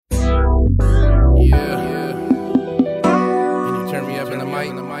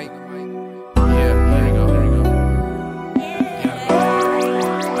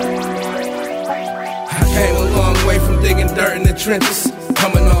digging dirt in the trenches.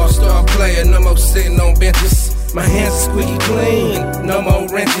 I'm an all-star player, no more sitting on benches. My hands are squeaky clean, no more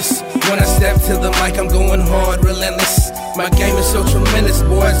wrenches. When I step to the mic, I'm going hard, relentless. My game is so tremendous,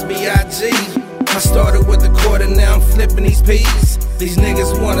 boys, B.I.G. I started with the quarter, now I'm flipping these P's. These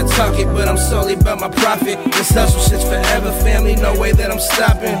niggas wanna talk it, but I'm solely about my profit. This hustle shit's forever, family, no way that I'm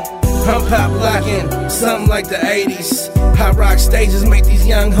stopping. I'm pop locking, something like the 80s. Hot rock stages make these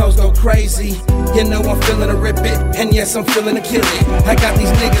young hoes go crazy. You know I'm feeling to rip it, and yes, I'm feeling to kill it. I got these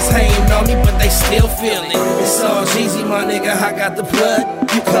niggas hating on me, but they still feel it. It's all Jeezy, my nigga, I got the blood.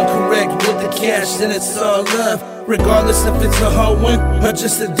 You come correct with the cash, then it's all love. Regardless if it's a whole one or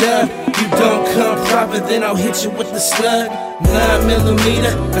just a dub. You don't come proper, then I'll hit you with the slug.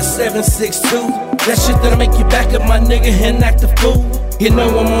 9mm, a 7.62. That shit that'll make you back up, my nigga, and act a fool. You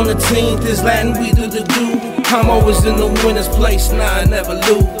know I'm on the team, this Latin, we do the do. I'm always in the winner's place, nah, I never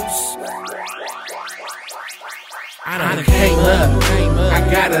lose. I done came up,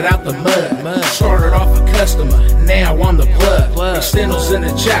 I got it out the mud. Started off a customer, now I'm the plug. Extendals in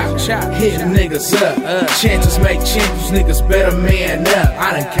the chop, hitting niggas up. Chances make champions, niggas better man up.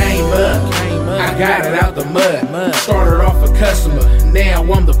 I done came up, I got it out the mud. Started off a customer, now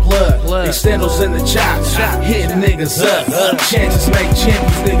I'm the plug. Extendals in the chop, hitting niggas up. Chances make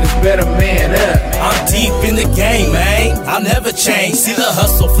champions, niggas better man up. I'm deep in the game, man, I'll never change. See the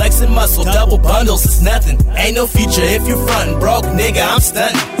hustle, flexing muscle, double bundles, it's nothing. Ain't no future if you're frontin', broke nigga, I'm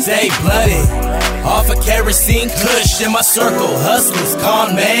stuntin'. Stay blooded, off a kerosene kush in my circle. Hustlers,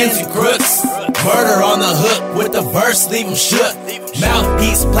 con mans and crooks. Murder on the hook with the verse, leave 'em shook.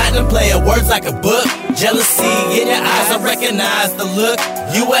 Mouthpiece, platinum player, words like a book. Jealousy in your eyes, I recognize the look.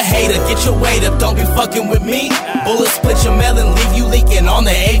 You a hater, get your weight up, don't be fucking with me. Bullet split your melon, leave you leaking on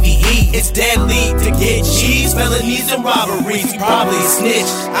the AVE. It's deadly to get cheese, felonies and robberies. You probably a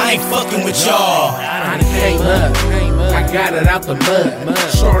snitch, I ain't fucking with y'all. I done came up, I got it out the mud.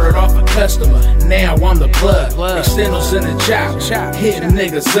 Started off a customer, now I'm the plug. Extendals in the chop, hitting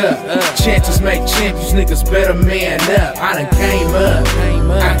niggas up. Chances make champions, niggas better man up. I done came up,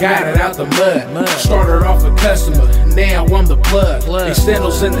 I got it out the mud. Started off a customer, now I'm the plug.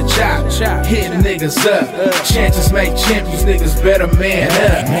 Extendals in the chop, hitting niggas up. Chances make champions, niggas better man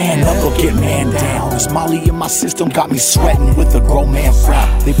up. Man up or get man down. This Molly in my system got me sweating with a grown man frown.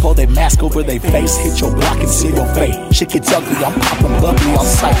 They pull their mask over their face, hit your block and see your fate. Shit gets ugly, I'm popping bubbly on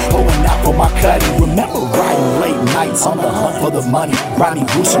sight, going out for my cutty. Remember riding late nights on the hunt for the money. Ronnie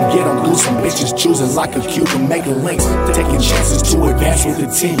gruesome, get them loose, some bitches choosing like a Cuban, making links, taking chances to advance with the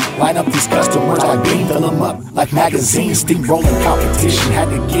team. Line up these customers like beam, fill them up like magazines, steamrolling competition. Had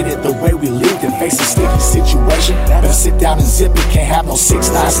to get it the way we lived and face a sticky situation. Better sit down and zip it, can't have no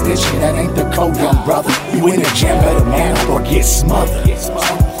 6-9 stitching. That ain't the code, young brother. You in a jam, better man up or get smothered.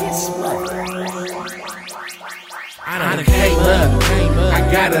 I done came up,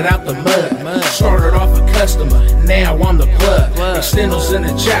 I got it out the mud. Started off a customer, now I'm the plug. Extendals in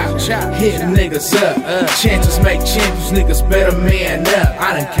the chop, hitting niggas up. Chances make champions, niggas better man up.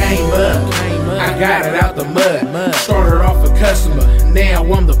 I done came up, I got it out the mud. Started off a customer, now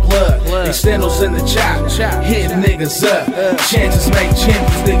I'm the plug. Extendals in the chop, hitting niggas up. Chances make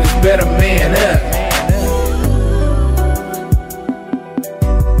champions, niggas better man up.